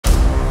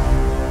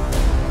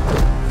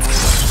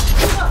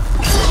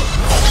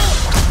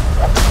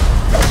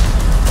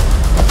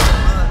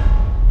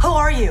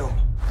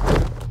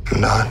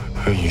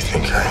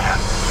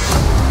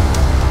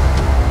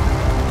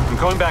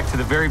Going back to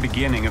the very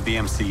beginning of the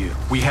MCU,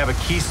 we have a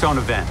keystone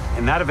event,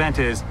 and that event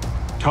is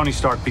Tony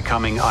Stark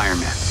becoming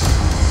Iron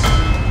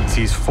Man.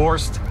 He's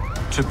forced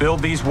to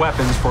build these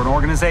weapons for an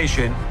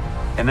organization,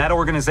 and that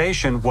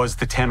organization was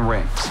the Ten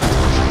Rings.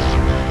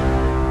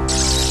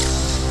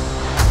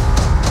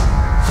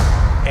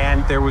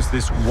 And there was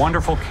this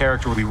wonderful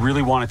character we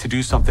really wanted to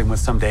do something with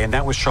someday, and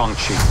that was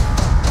Shang-Chi.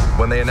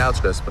 When they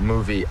announced this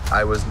movie,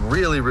 I was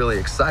really, really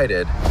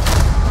excited.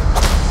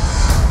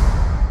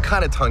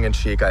 Kind of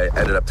tongue-in-cheek, I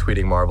ended up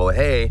tweeting Marvel,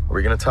 hey, are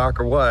we gonna talk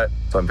or what?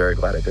 So I'm very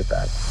glad I did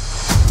that.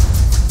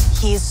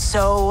 He's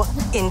so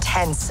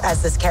intense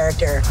as this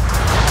character.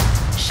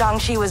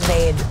 Shang-Chi was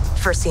made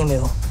for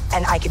Simu,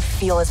 and I could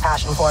feel his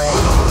passion for it.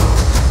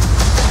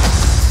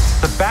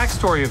 The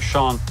backstory of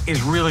Shang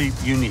is really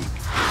unique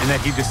in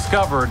that he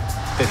discovered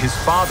that his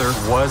father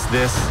was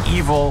this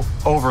evil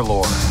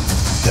overlord.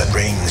 The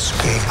rings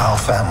gave our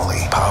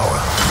family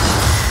power.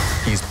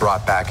 He's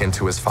brought back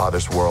into his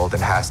father's world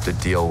and has to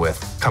deal with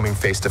coming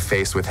face to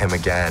face with him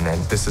again. And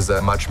this is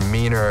a much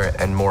meaner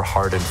and more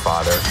hardened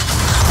father.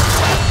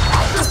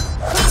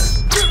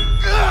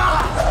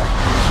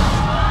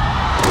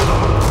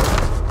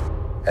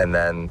 And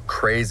then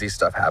crazy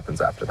stuff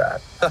happens after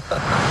that.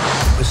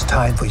 It's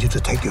time for you to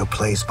take your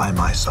place by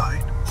my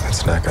side.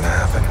 It's not gonna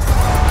happen.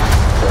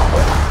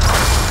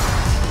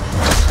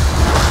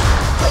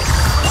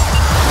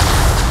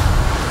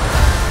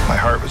 My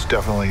heart was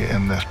definitely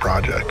in this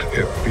project.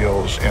 It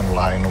feels in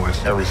line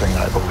with everything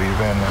I believe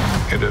in,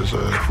 and it is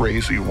a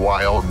crazy,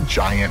 wild,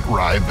 giant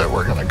ride that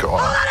we're gonna go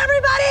on.